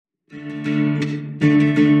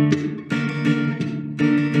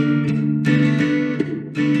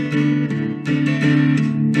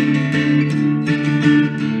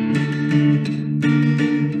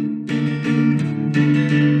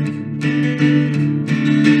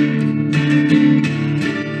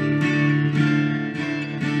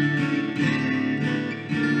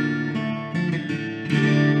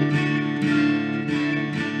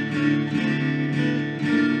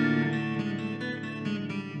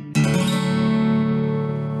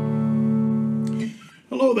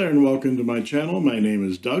Hello there and welcome to my channel. My name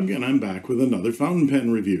is Doug and I'm back with another fountain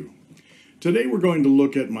pen review. Today we're going to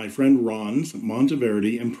look at my friend Ron's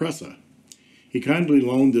Monteverde Impressa. He kindly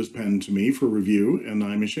loaned this pen to me for review and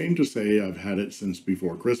I'm ashamed to say I've had it since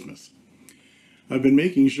before Christmas. I've been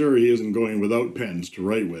making sure he isn't going without pens to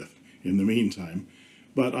write with in the meantime,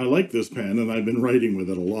 but I like this pen and I've been writing with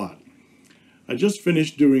it a lot. I just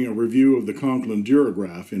finished doing a review of the Conklin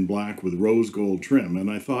Durograph in black with rose gold trim and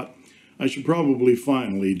I thought I should probably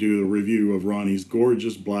finally do a review of Ronnie's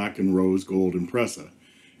gorgeous black and rose gold Impressa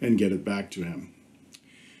and get it back to him.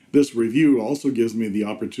 This review also gives me the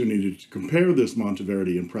opportunity to compare this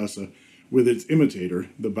Monteverde Impressa with its imitator,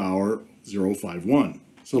 the Bauer 051.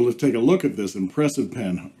 So let's take a look at this impressive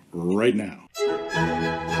pen right now.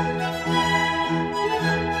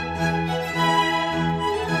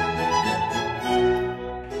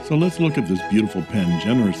 So let's look at this beautiful pen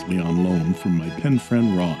generously on loan from my pen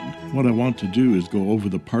friend Ron. What I want to do is go over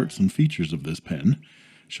the parts and features of this pen,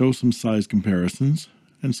 show some size comparisons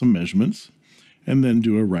and some measurements, and then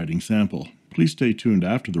do a writing sample. Please stay tuned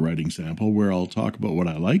after the writing sample where I'll talk about what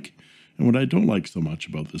I like and what I don't like so much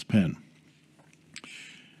about this pen.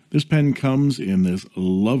 This pen comes in this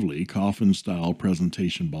lovely coffin-style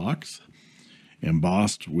presentation box,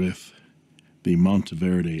 embossed with the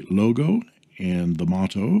Monteverde logo and the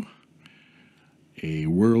motto, "A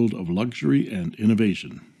World of Luxury and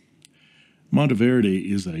Innovation."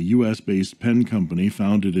 Monteverde is a US-based pen company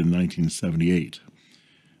founded in 1978.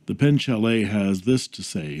 The Pen Chalet has this to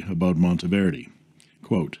say about Monteverde,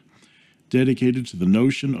 quote, "Dedicated to the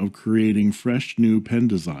notion of creating fresh new pen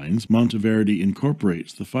designs, Monteverde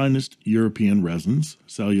incorporates the finest European resins,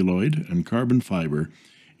 celluloid, and carbon fiber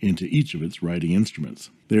into each of its writing instruments.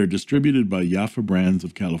 They are distributed by Jaffa Brands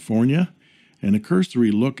of California, and a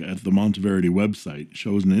cursory look at the Monteverde website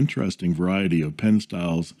shows an interesting variety of pen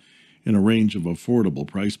styles in a range of affordable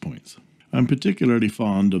price points. I'm particularly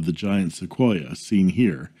fond of the giant sequoia seen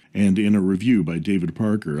here and in a review by David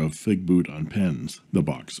Parker of Fig Boot on Pens. The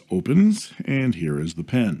box opens and here is the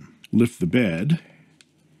pen. Lift the bed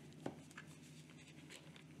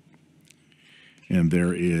and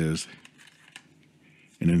there is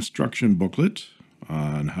an instruction booklet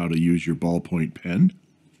on how to use your ballpoint pen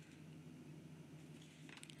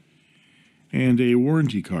and a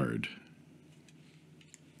warranty card.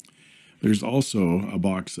 There's also a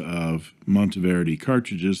box of Monteverde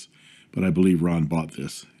cartridges, but I believe Ron bought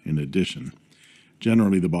this in addition.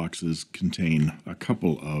 Generally, the boxes contain a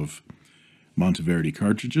couple of Monteverde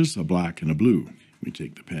cartridges, a black and a blue. We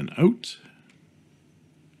take the pen out,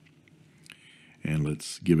 and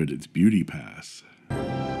let's give it its beauty pass.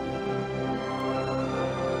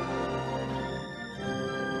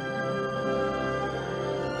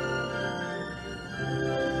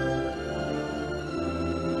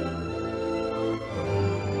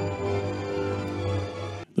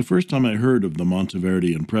 The first time I heard of the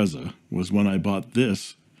Monteverde Impressa was when I bought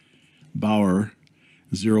this Bauer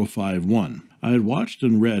 051. I had watched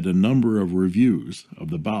and read a number of reviews of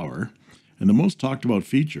the Bauer, and the most talked about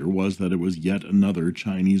feature was that it was yet another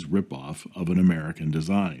Chinese ripoff of an American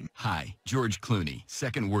design. Hi, George Clooney,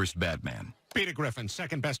 second worst Batman. Peter Griffin,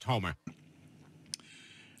 second best Homer.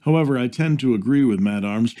 However, I tend to agree with Matt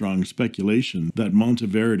Armstrong's speculation that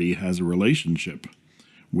Monteverde has a relationship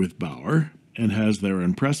with Bauer and has their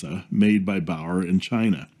Impressa made by Bauer in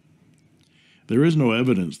China. There is no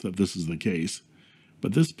evidence that this is the case,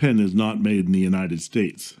 but this pen is not made in the United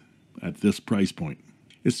States at this price point.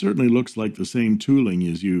 It certainly looks like the same tooling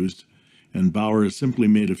is used, and Bauer has simply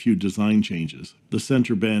made a few design changes. The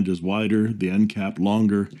center band is wider, the end cap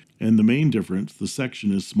longer, and the main difference, the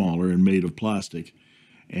section is smaller and made of plastic,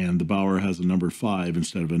 and the Bauer has a number 5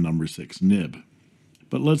 instead of a number 6 nib.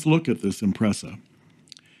 But let's look at this Impressa.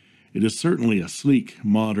 It is certainly a sleek,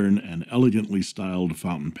 modern, and elegantly styled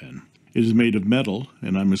fountain pen. It is made of metal,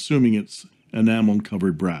 and I'm assuming it's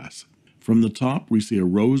enamel-covered brass. From the top, we see a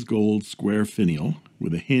rose gold square finial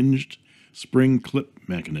with a hinged spring clip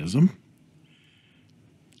mechanism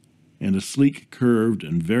and a sleek, curved,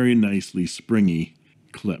 and very nicely springy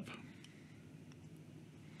clip.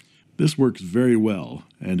 This works very well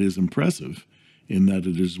and is impressive in that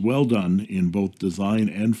it is well done in both design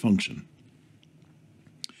and function.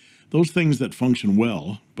 Those things that function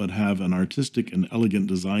well but have an artistic and elegant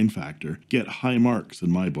design factor get high marks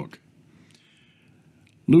in my book.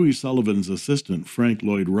 Louis Sullivan's assistant, Frank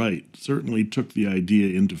Lloyd Wright, certainly took the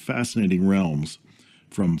idea into fascinating realms,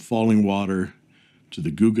 from Falling Water to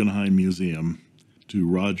the Guggenheim Museum to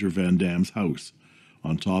Roger Van Dam's house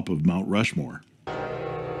on top of Mount Rushmore.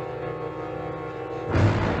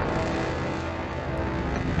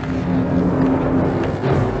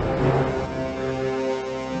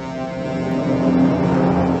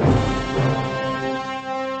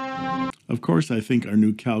 Of course, I think our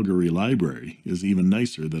new Calgary library is even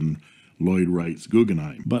nicer than Lloyd Wright's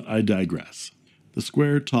Guggenheim, but I digress. The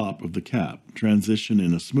square top of the cap transitions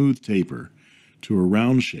in a smooth taper to a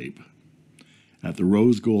round shape at the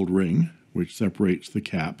rose gold ring, which separates the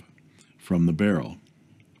cap from the barrel.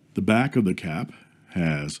 The back of the cap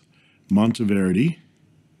has Monteverde,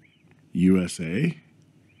 USA,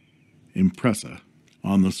 Impressa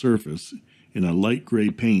on the surface in a light gray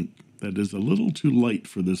paint that is a little too light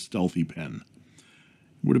for this stealthy pen.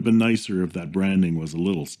 It would have been nicer if that branding was a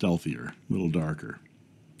little stealthier, a little darker.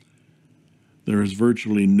 There is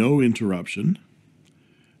virtually no interruption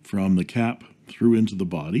from the cap through into the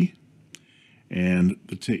body, and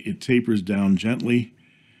it tapers down gently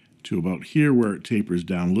to about here, where it tapers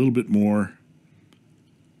down a little bit more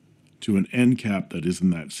to an end cap that is in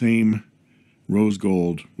that same rose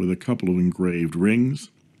gold with a couple of engraved rings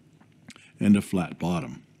and a flat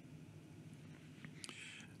bottom.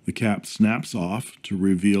 The cap snaps off to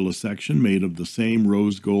reveal a section made of the same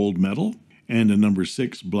rose gold metal and a number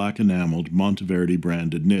 6 black enameled Monteverde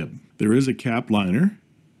branded nib. There is a cap liner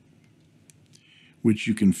which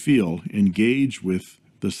you can feel engage with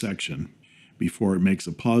the section before it makes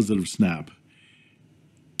a positive snap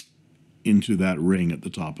into that ring at the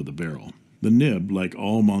top of the barrel. The nib, like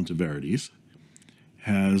all Monteverdes,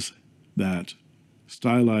 has that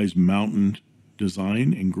stylized mountain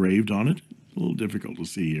design engraved on it. A little difficult to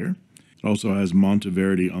see here. It also has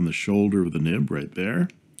Monteverde on the shoulder of the nib right there.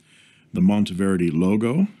 The Monteverde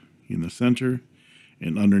logo in the center,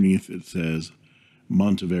 and underneath it says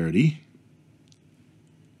Monteverde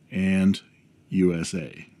and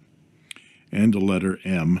USA, and a letter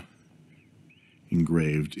M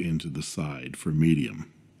engraved into the side for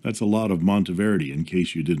medium. That's a lot of Monteverde in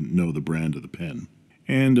case you didn't know the brand of the pen.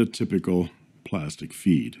 And a typical plastic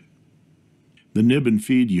feed. The nib and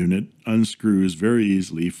feed unit unscrews very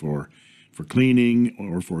easily for cleaning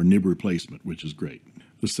or for nib replacement, which is great.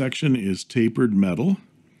 The section is tapered metal,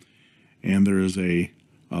 and there is a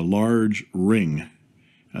large ring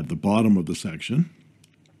at the bottom of the section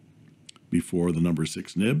before the number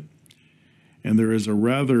 6 nib, and there is a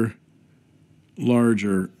rather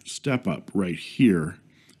larger step up right here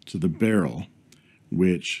to the barrel,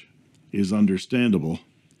 which is understandable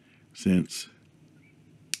since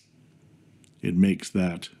it makes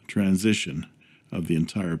that transition of the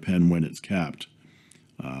entire pen when it's capped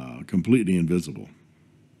completely invisible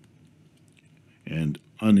and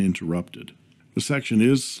uninterrupted. The section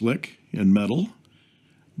is slick and metal,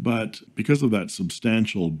 but because of that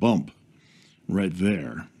substantial bump right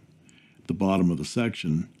there at the bottom of the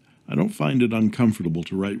section, I don't find it uncomfortable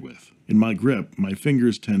to write with. In my grip, my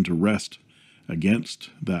fingers tend to rest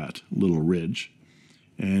against that little ridge,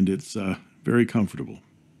 and it's very comfortable.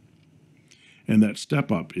 And that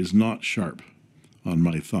step up is not sharp on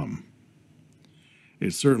my thumb.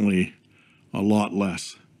 It's certainly a lot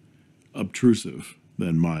less obtrusive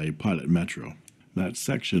than my Pilot Metro. That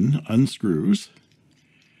section unscrews,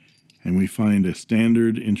 and we find a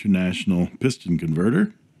standard international piston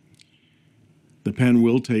converter. The pen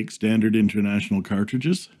will take standard international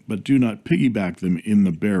cartridges, but do not piggyback them in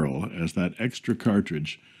the barrel, as that extra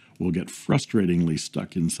cartridge will get frustratingly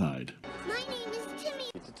stuck inside. My name is Timmy.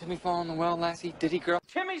 Did Timmy fall in the well, Lassie? Did he, girl?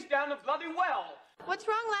 Timmy's down the bloody well. What's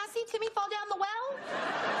wrong, Lassie? Timmy fall down the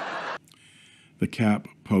well? The cap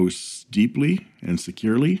posts deeply and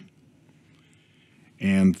securely,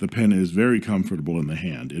 and the pen is very comfortable in the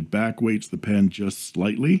hand. It backweights the pen just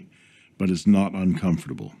slightly, but it's not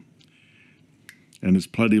uncomfortable. And it's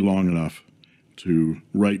plenty long enough to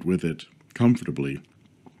write with it comfortably,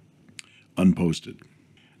 unposted.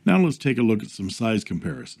 Now let's take a look at some size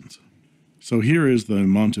comparisons. So here is the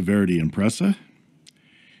Monteverde Impressa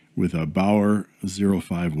with a Bauer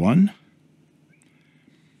 051,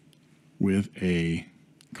 with a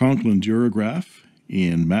Conklin Durograph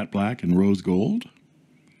in matte black and rose gold,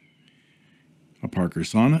 a Parker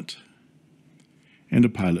Sonnet, and a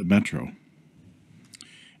Pilot Metro.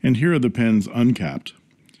 And here are the pens uncapped.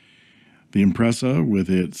 The Impressa with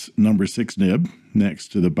its number 6 nib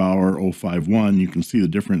next to the Bauer 051, you can see the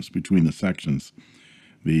difference between the sections.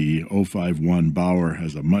 The 051 Bauer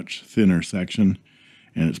has a much thinner section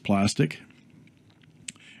and it's plastic.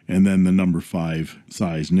 And then the number 5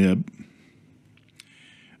 size nib.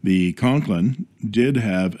 The Conklin did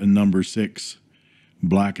have a number 6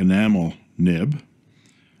 black enamel nib,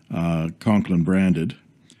 Conklin branded,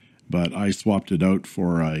 but I swapped it out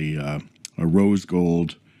for a rose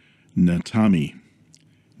gold Natami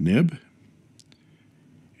nib.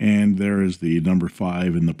 And there is the number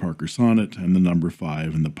 5 in the Parker Sonnet and the number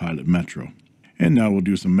 5 in the Pilot Metro. And now we'll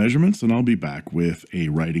do some measurements and I'll be back with a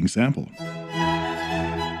writing sample.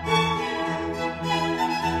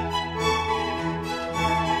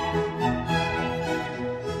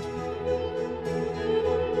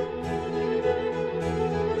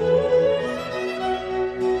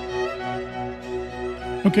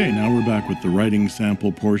 Okay, now we're back with the writing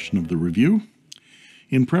sample portion of the review.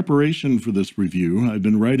 In preparation for this review, I've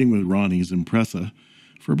been writing with Ronnie's Impressa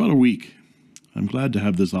for about a week. I'm glad to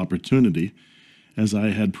have this opportunity, as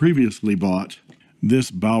I had previously bought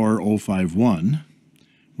this Bauer 051,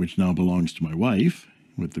 which now belongs to my wife,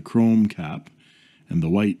 with the chrome cap and the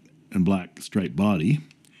white and black striped body.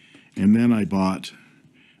 And then I bought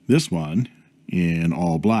this one in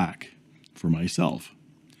all black for myself.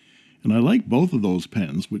 And I like both of those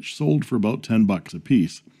pens, which sold for about $10 a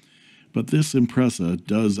piece. But this Impressa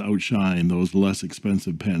does outshine those less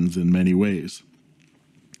expensive pens in many ways.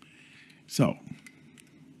 So,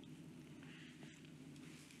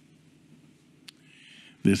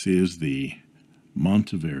 this is the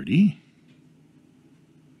Monteverde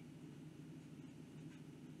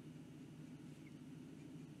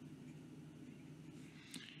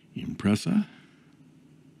Impressa.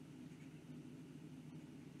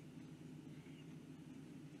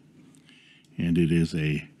 And it is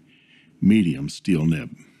a medium steel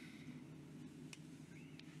nib.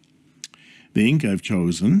 The ink I've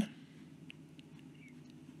chosen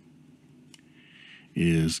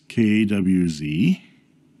is KWZ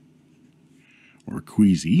or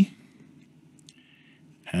Queasy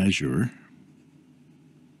Azure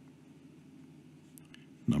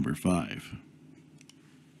number 5.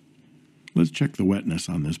 Let's check the wetness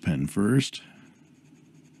on this pen first.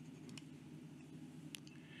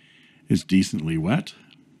 It's decently wet.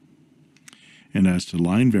 And as to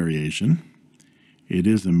line variation, it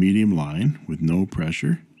is a medium line with no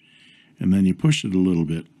pressure. And then you push it a little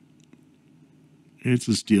bit. It's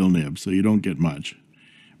a steel nib, so you don't get much.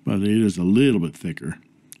 But it is a little bit thicker.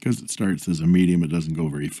 Because it starts as a medium, it doesn't go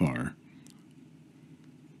very far.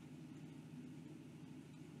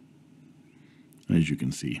 As you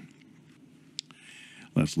can see.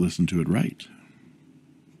 Let's listen to it write.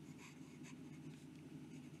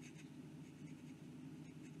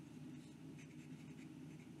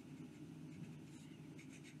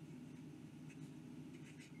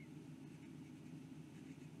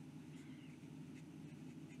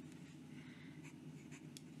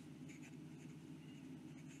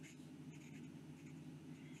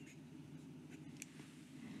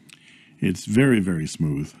 It's very, very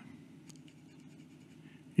smooth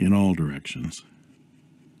in all directions.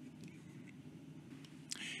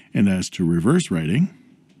 And as to reverse writing,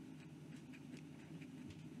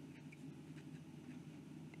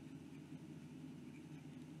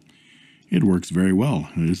 it works very well.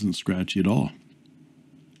 It isn't scratchy at all.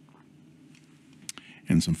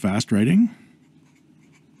 And some fast writing.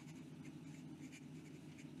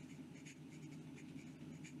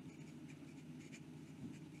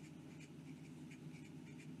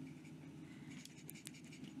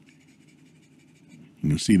 You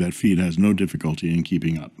can see that feed has no difficulty in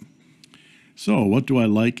keeping up. So, what do I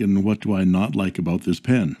like and what do I not like about this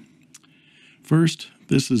pen? First,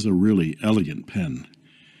 this is a really elegant pen.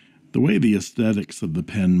 The way the aesthetics of the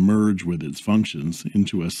pen merge with its functions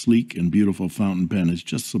into a sleek and beautiful fountain pen is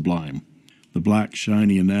just sublime. The black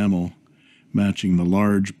shiny enamel matching the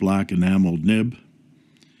large black enameled nib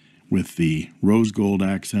with the rose gold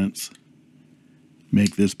accents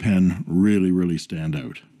make this pen really, really stand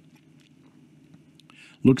out.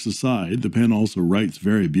 Looks aside, the pen also writes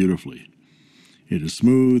very beautifully. It is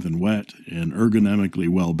smooth and wet and ergonomically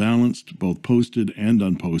well balanced, both posted and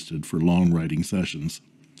unposted for long writing sessions.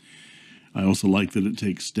 I also like that it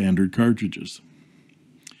takes standard cartridges.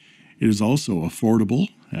 It is also affordable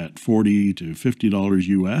at $40 to $50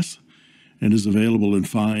 US and is available in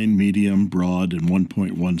fine, medium, broad, and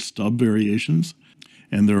 1.1 stub variations.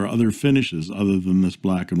 And there are other finishes other than this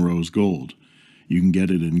black and rose gold. You can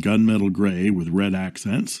get it in gunmetal gray with red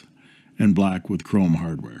accents and black with chrome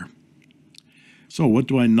hardware. So what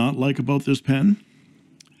do I not like about this pen?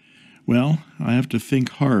 Well, I have to think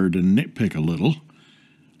hard and nitpick a little.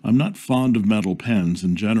 I'm not fond of metal pens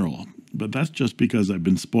in general, but that's just because I've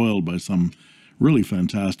been spoiled by some really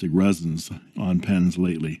fantastic resins on pens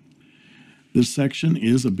lately. This section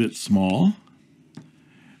is a bit small,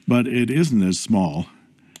 but it isn't as small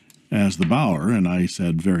as the Bauer, and I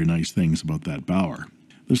said very nice things about that Bauer.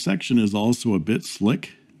 The section is also a bit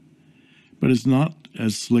slick, but it's not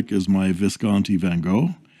as slick as my Visconti Van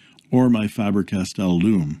Gogh or my Faber-Castell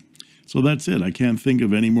Loom. So that's it. I can't think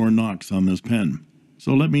of any more knocks on this pen.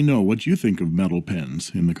 So let me know what you think of metal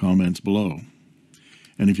pens in the comments below.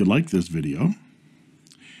 And if you like this video,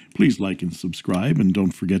 please like and subscribe, and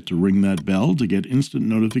don't forget to ring that bell to get instant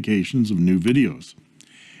notifications of new videos.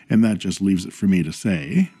 And that just leaves it for me to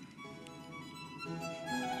say,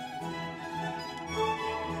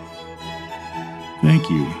 thank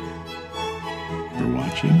you for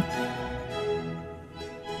watching.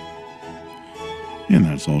 And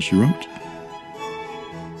that's all she wrote.